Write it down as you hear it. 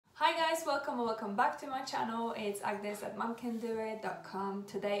welcome or welcome back to my channel. It's Agnes at mumcandoit.com.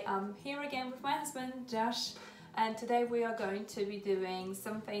 Today I'm here again with my husband Josh, and today we are going to be doing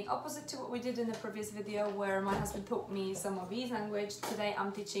something opposite to what we did in the previous video where my husband taught me some of his language. Today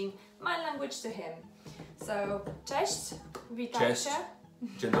I'm teaching my language to him. So, cześć, witajcie.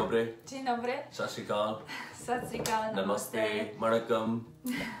 Dzień dobry. Dzień dobry. Sat Sri Akal. Sat Sri Akal. Namaste. Marakum.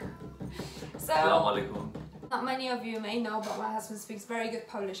 So, Assalamu alaikum. not many of you may know, but my husband speaks very good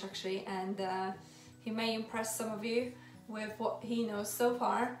Polish actually, and he may impress some of you with what he knows so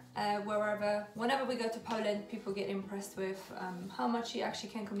far. Whenever we go to Poland, people get impressed with how much he actually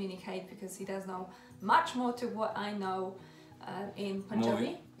can communicate, because he does know much more to what I know in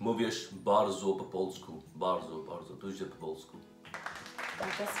Punjabi. Mówisz bardzo po polsku. Bardzo, dużo po polsku.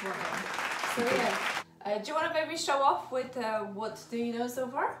 That's what so yeah. Do you want to maybe show off with what do you know so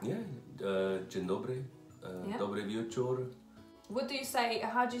far? Yeah. Dzień dobry. Yeah. Dobry wieczór. What do you say?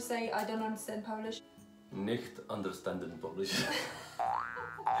 How do you say I don't understand Polish? Nicht understanding Polish.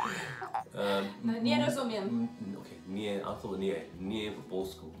 No, nie rozumiem. Okay. Nie, a to nie po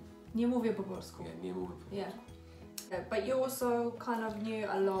polsku. Nie mówię po polsku. Yeah, nie mówię po polsku. Yeah. But you also kind of knew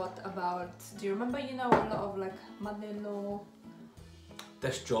a lot about, do you remember you know a lot of like mother-in-law?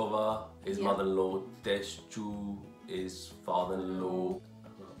 Teściowa is mother-in-law. Teściu is father-in-law.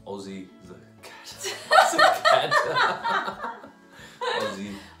 Ozzy is a cat. It's a cat. Ozzy.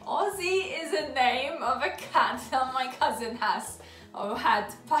 Ozzy is a name of a cat that my cousin has, or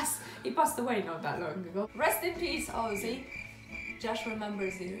had. He passed away not that long ago. Rest in peace, Ozzy. Josh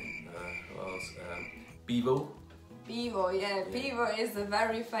remembers you. What else? Pivo. Pivo, yeah. Pivo is a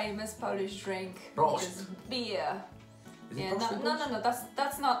very famous Polish drink. Prost. It's beer. Is Yeah, it Prost? no.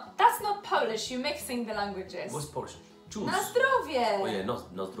 That's not Polish. You're mixing the languages. What's Polish? Juice. Na zdrowie. Oh yeah,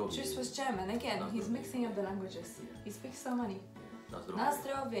 na zdrowie. Juice was German. Again, Na he's zdrowie. mixing up the languages. He speaks so many. Na zdrowie. Na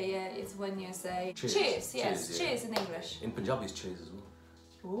zdrowie, yeah, it's when you say Cheers. cheers, yes, Cheers, yeah. cheers in English. In Punjabi it's cheers as well.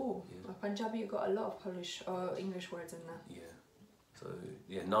 Ooh, Yeah. well, Punjabi you got a lot of Polish or English words in there. Yeah. So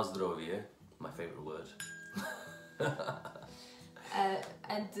yeah, na zdrowie, my favourite word.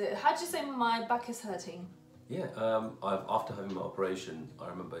 How do you say my back is hurting? Yeah, after having my operation, I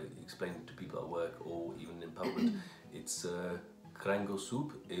remember explaining to people at work or even in Poland, it's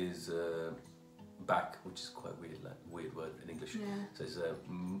kręgosłup is back, which is quite weird, like weird word in English. Yeah. So it's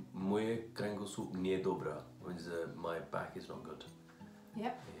moje kręgosłup nie dobra, means my back is not good.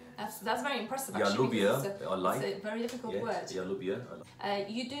 Yep. Yeah. That's very impressive Ja actually. lubię, Because I like. it's a very difficult Yeah, word. ja lubię.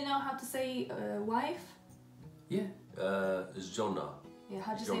 You do know how to say wife? Yeah, żona. Yeah,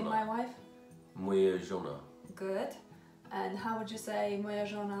 how do you say Żona. my wife? Moja żona. Good. And how would you say moja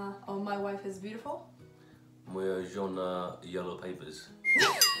żona or my wife is beautiful? Moja żona yellow papers.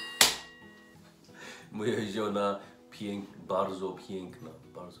 Moja żona bardzo piękna.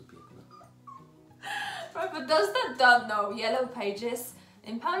 Right, but those that don't know Yellow Pages,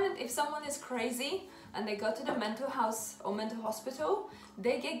 in Poland, if someone is crazy and they go to the mental house or mental hospital,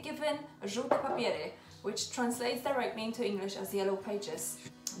 they get given żółte papiery, which translates directly into English as Yellow Pages.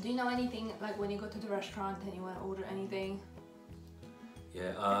 Do you know anything, like when you go to the restaurant and you want to order anything?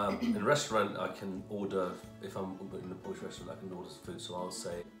 Yeah, in a restaurant I can order, if I'm in a Polish restaurant I can order food, so I'll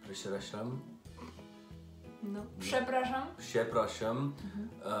say przepraszam. No. Przepraszam. Przepraszam.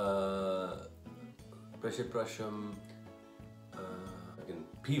 Przepraszam. Again,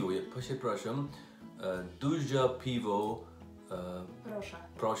 piwo, yeah, przepraszam. Duże piwo. Proszę.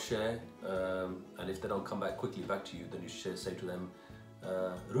 Proszę. And if they don't come back quickly back to you, then you should say to them,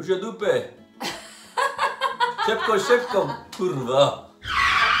 Róża dupę! Szybko, kurwa!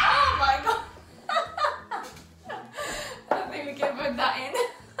 Oh my god! I think we can put that in.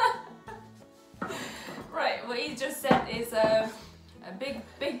 Right, what he just said is a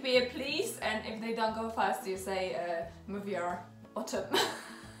big beer please, and if they don't go fast you say move your bottom.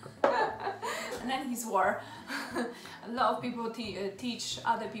 And then he swore. A lot of people teach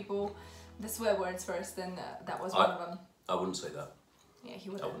other people the swear words first, and that was one of them. I wouldn't say that. Yeah, he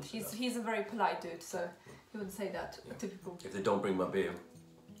wouldn't. He's a very polite dude, so he wouldn't say that to people. If they don't bring my beer,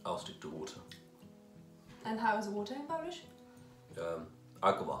 I'll stick to water. And how is water in Polish?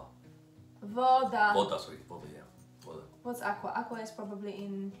 Aqua. Woda. Voda, sorry. Voda, yeah. Voda. What's aqua? Aqua is probably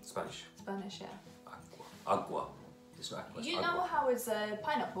in Spanish. Spanish, yeah. Aqua. It's not aqua. You know how it's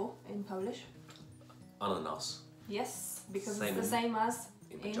pineapple in Polish? Ananas. Yes, because Same it's the same as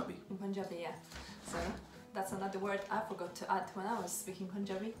in Punjabi. In Punjabi, yeah. So that's another word I forgot to add when I was speaking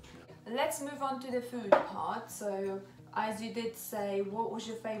Punjabi. Let's move on to the food part. So, as you did say, what was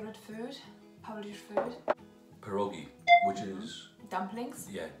your favorite food? Polish food? Pierogi, which is Dumplings?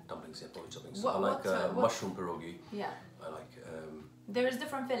 yeah, dumplings. Yeah, Polish dumplings. What- I like what- mushroom pierogi. Yeah. I like There is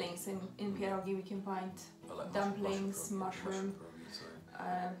different fillings in pierogi. We can find like dumplings, mushroom.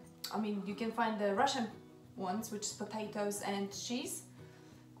 I mean, you can find the Russian ones, which is potatoes and cheese.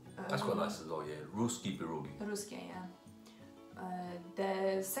 That's quite nice as well, yeah. Ruski pierogi. Ruski, yeah.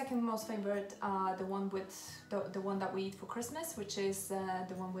 The second most favorite are the one with the one that we eat for Christmas, which is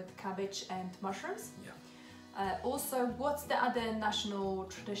the one with cabbage and mushrooms. Yeah. Also, what's the other national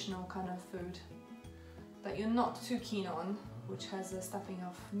traditional kind of food that you're not too keen on, which has a stuffing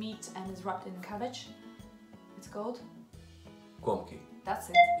of meat and is wrapped in cabbage? It's called? Gomki. That's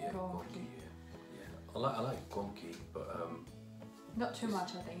it. Yeah, gomki. Yeah. I like gomki, but not too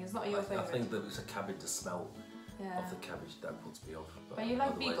much. I think it's not your favorite. I think that it's a cabbage. The smell of the cabbage that puts me off. But you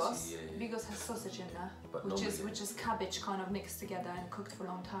like bigos? Yeah. Bigos has sausage in there, but which is cabbage kind of mixed together and cooked for a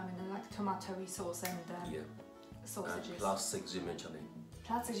long time in like tomatoey sauce and sausages. Plastic ziemniaczany.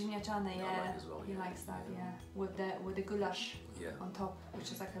 Plastic ziemniaczany, yeah. I like as well, He likes that, yeah. With the goulash on top,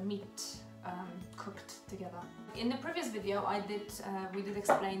 which is like a meat cooked together. In the previous video, we did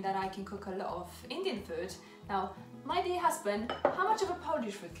explain that I can cook a lot of Indian food. Now, my dear husband, how much of a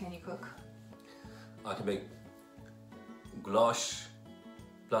Polish food can you cook? I can make goulash,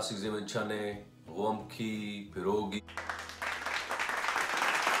 plastic ziemniaczany, gomki, pierogi.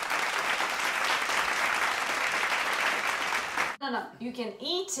 No, you can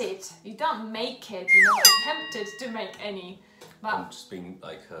eat it. You don't make it. You're not tempted to make any. But I'm just being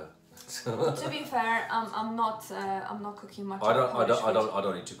like her. To be fair, I'm not cooking much. I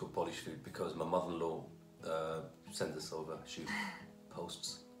don't need to cook Polish food because my mother-in-law sends us over. She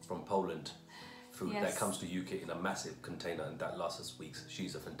posts from Poland food that comes to UK in a massive container, and that lasts us weeks.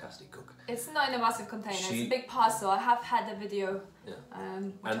 She's a fantastic cook. It's not in a massive container. It's a big parcel. I have had a video.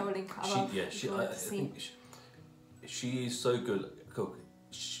 Which I will link above. I think she is so good at cook.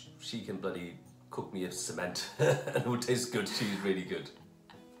 She can bloody cook me a cement and it would taste good. She's really good.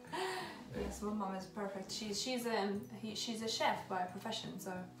 Yes, my mum is perfect. She's a chef by profession,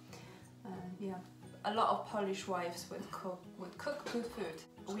 so yeah. A lot of Polish wives would cook good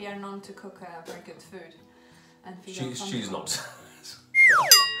food. We are known to cook very good food, and she's not.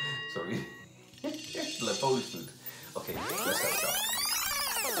 Sorry, like Polish food. Okay, let's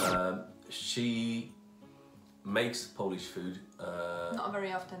start. She makes Polish food. Not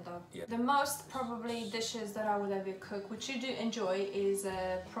very often though. Yeah. The most probably dishes that I would ever cook, which you do enjoy, is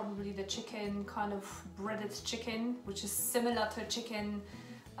probably the chicken, kind of breaded chicken, which is similar to chicken,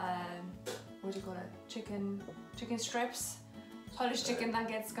 what do you call it? Chicken strips. Polish chicken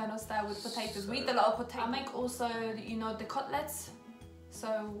nuggets kind of style with potatoes. We eat a lot of potatoes. I make also, you know, the kotlets. So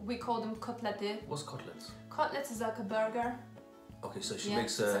we call them kotlety. What's kotlets? Kotlets is like a burger. Okay, so she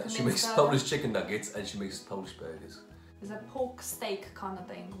makes Polish chicken nuggets and she makes Polish burgers. It's a pork steak kind of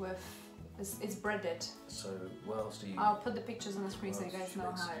thing with, it's breaded. So what else do you? I'll put the pictures on the screen so you guys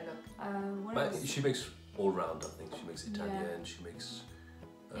know how it looks. But she makes all round. I think she makes Italian. She makes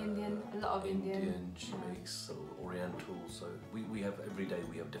Indian, a lot of Indian. She makes Oriental. So we have every day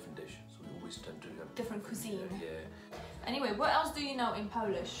we have different dishes. So we always tend to have different cuisine. Yeah. Anyway, what else do you know in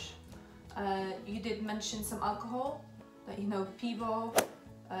Polish? You did mention some alcohol. That you know, piwo.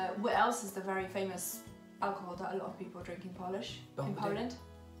 What else is the very famous alcohol that a lot of people drink in Poland?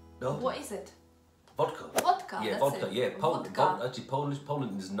 What is it? Vodka. Vodka. Yeah, that's vodka. It. Yeah, vodka. Actually,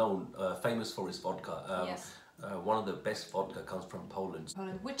 Poland is known, famous for its vodka. Yes. One of the best vodka comes from Poland.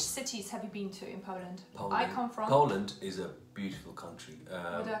 Which cities have you been to in Poland? Poland. I come from. Poland is a beautiful country.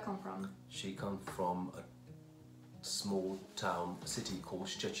 Where do I come from? She comes from a small town, city called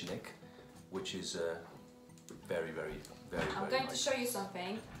Szczecinek, which is very I'm going to show you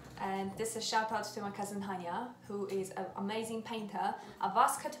something, and this is a shout out to my cousin Hania, who is an amazing painter. I've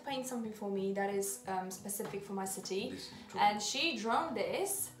asked her to paint something for me that is specific for my city, and she drawn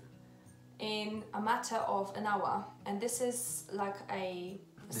this in a matter of an hour. And this is like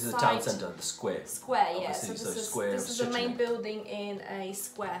This is the town centre, the square. Square, yeah. So this is the main building in a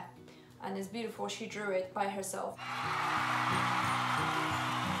square, and it's beautiful. She drew it by herself.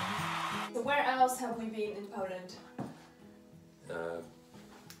 So where else have we been in Poland?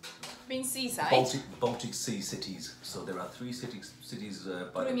 Been seaside. Baltic Sea cities. So there are 3 cities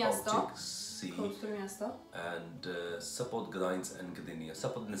by the Baltic Sea. And Sopot, Gdańsk and Gdynia.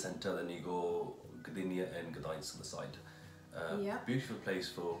 Sopot in the centre, then you go Gdynia and Gdańsk on the side. Beautiful place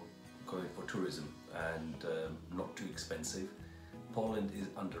for going for tourism and not too expensive. Poland is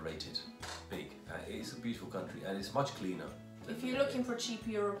underrated, big. It's a beautiful country and it's much cleaner. If you're looking for cheap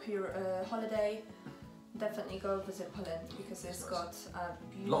Europe holiday, definitely go visit Poland because it's got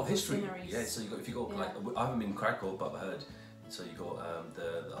beautiful a lot of history. sceneries. Yeah, so if you go like I haven't been in Krakow, but I've heard. So you got the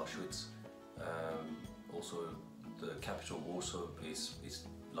Auschwitz, also the capital Warsaw is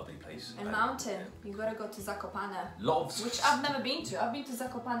lovely place. And mountain. Yeah. You gotta go to Zakopane. Which I've never been to. I've been to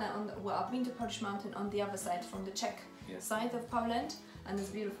Zakopane I've been to Polish Mountain on the other side from the Czech side of Poland, and it's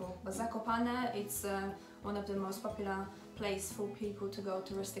beautiful. But Zakopane, it's one of the most popular place for people to go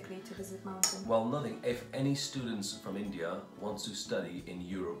touristically to visit mountain. Well, nothing. If any students from India wants to study in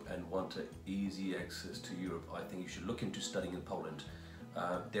Europe and want easy access to Europe, I think you should look into studying in Poland.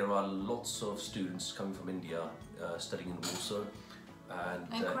 There are lots of students coming from India studying in Warsaw, and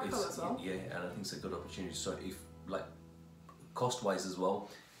Krakow as well. Yeah, and I think it's a good opportunity. So, if like cost-wise as well,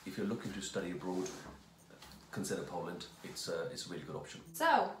 if you're looking to study abroad, consider Poland. It's a really good option.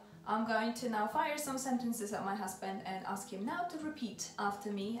 So I'm going to now fire some sentences at my husband and ask him now to repeat after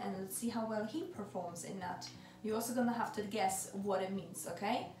me, and let's see how well he performs in that. You're also gonna have to guess what it means,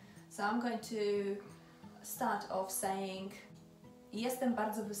 okay? So I'm going to start off saying jestem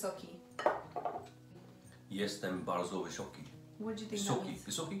bardzo wysoki. Jestem bardzo wysoki. What do you think that means?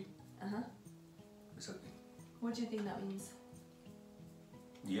 Wysoki? Uh-huh. Wysoki. What do you think that means?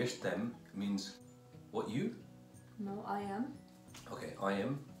 Jestem means what, you? No, I am. Okay, I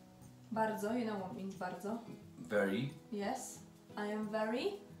am. Bardzo, you know what means bardzo? Very. Yes. I am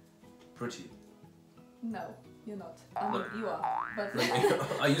very? Pretty. No, you're not. I mean, you are. But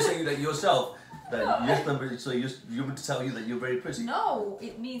are you saying that yourself? That No. jestem, so you want to tell you that you're very pretty? no,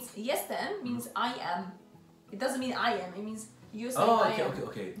 it means jestem means I am. It doesn't mean I am. It means you say Oh, I okay, am.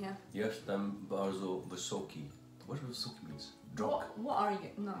 okay. Yeah. Jestem bardzo wysoki. What does wysoki means? Drunk. What are you?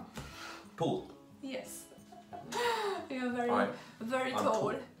 No. Tall. Yes. You're very, Alright. very I'm tall.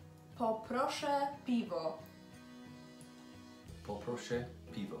 tall. Poproszę piwo. Poproszę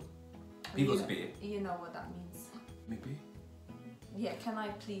piwo. Pivo's beer. You know what that means. Maybe. Yeah, can I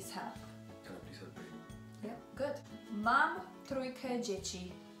please have? Can I please have beer? Yeah, good. Mam trójkę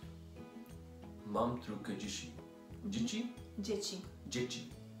dzieci. Mam trójkę dzieci. Dzieci? Dzieci.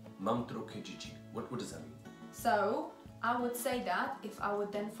 Dzieci. Mam trójkę dzieci. What does that mean? So, I would say that if I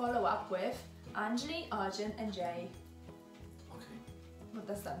would then follow up with Anjali, Arjun and Jay. Okay. What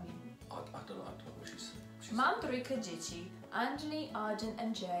does that mean? I don't know what she's Mam trójkę dzieci. Anjali, Arjun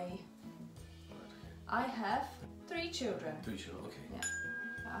and Jay. I have 3 children. 3 children, okay. Yeah,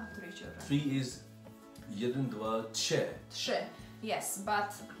 I have 3 children. 3 is 1, 2, 3. 3, yes,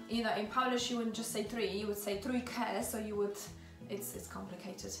 but you know, in Polish you wouldn't just say 3, you would say trójkę, so you would, it's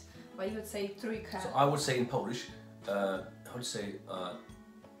complicated, but you would say trójkę. So I would say in Polish, how do you say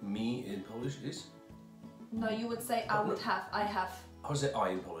me in Polish is? No, you would say I would have, I have. How do you say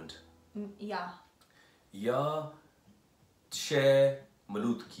I in Poland? Ja. Ja 3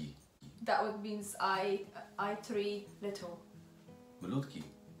 malutki. That would means I 3 little. Malutki.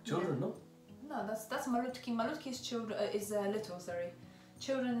 Children, no? No, that's malutki. Malutki is children, is little, sorry.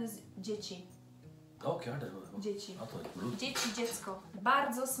 Children is dzieci. Okay, I don't know. Dzieci. I thought malutki. Dzieci, dziecko.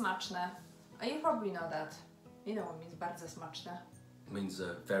 Bardzo smaczne. You probably know that. You know what means bardzo smaczne. Means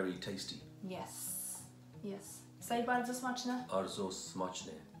very tasty. Yes. Yes. Say bardzo smaczne. Bardzo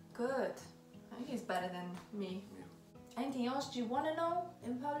smaczne. Good. I think he's better than me. Yeah. Anything else do you want to know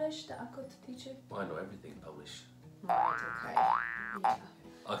in Polish that I could teach you? I know everything in Polish. Right, okay. Yeah.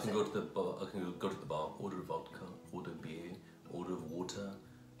 I can go to the bar. I can go to the bar, order vodka, order beer, order water,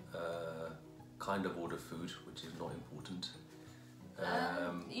 kind of order food, which is not important.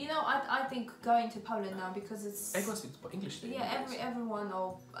 You know, I think going to Poland now, because it's... Everyone speaks English there. Yeah, everyone,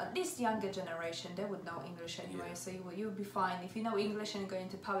 or at least younger generation, they would know English anyway, Yeah. so you'll be fine. If you know English and going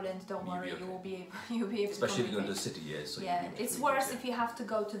to Poland, don't You'll be worry, okay. you'll be able Especially if you go to communicate. the city, yeah. So Yeah, you'll be it's really worse good, if you have to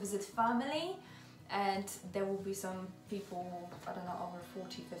go to visit family, and there will be some people, I don't know, over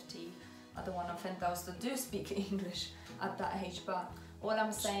 40, 50, I don't want to offend those that do speak English at that age, but all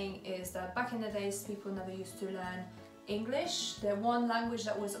I'm saying is that back in the days, people never used to learn English. The one language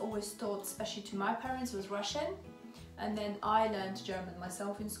that was always taught, especially to my parents, was Russian, and then I learned German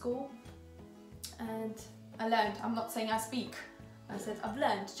myself in school, and I learned, I'm not saying I speak, I said I've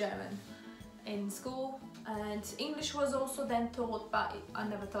learned German in school, and English was also then taught, but I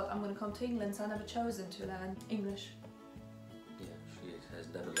never thought I'm going to come to England, so I never chosen to learn English. Yeah, she has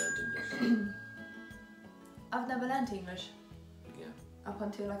never learned English. I've never learned English. Yeah. Up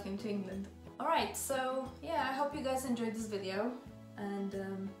until I came to England. Alright, so yeah, I hope you guys enjoyed this video, and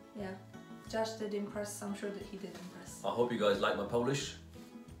yeah, Josh did impress, I'm sure that he did impress. I hope you guys like my Polish.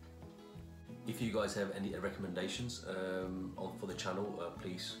 If you guys have any recommendations for the channel,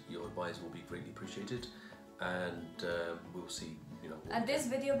 please, your advice will be greatly appreciated, and we'll see, you know. And this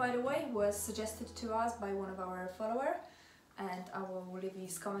video, by the way, was suggested to us by one of our followers, and I will leave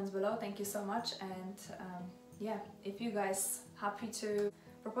his comments below. Thank you so much, and yeah, if you guys happy to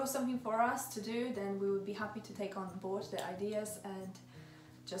propose something for us to do, then we would be happy to take on board the ideas, and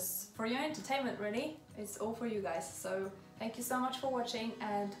just for your entertainment really. It's all for you guys. So thank you so much for watching,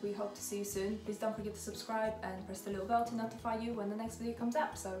 and we hope to see you soon. Please don't forget to subscribe and press the little bell to notify you when the next video comes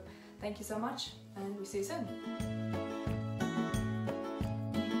out. So thank you so much, and we see you soon.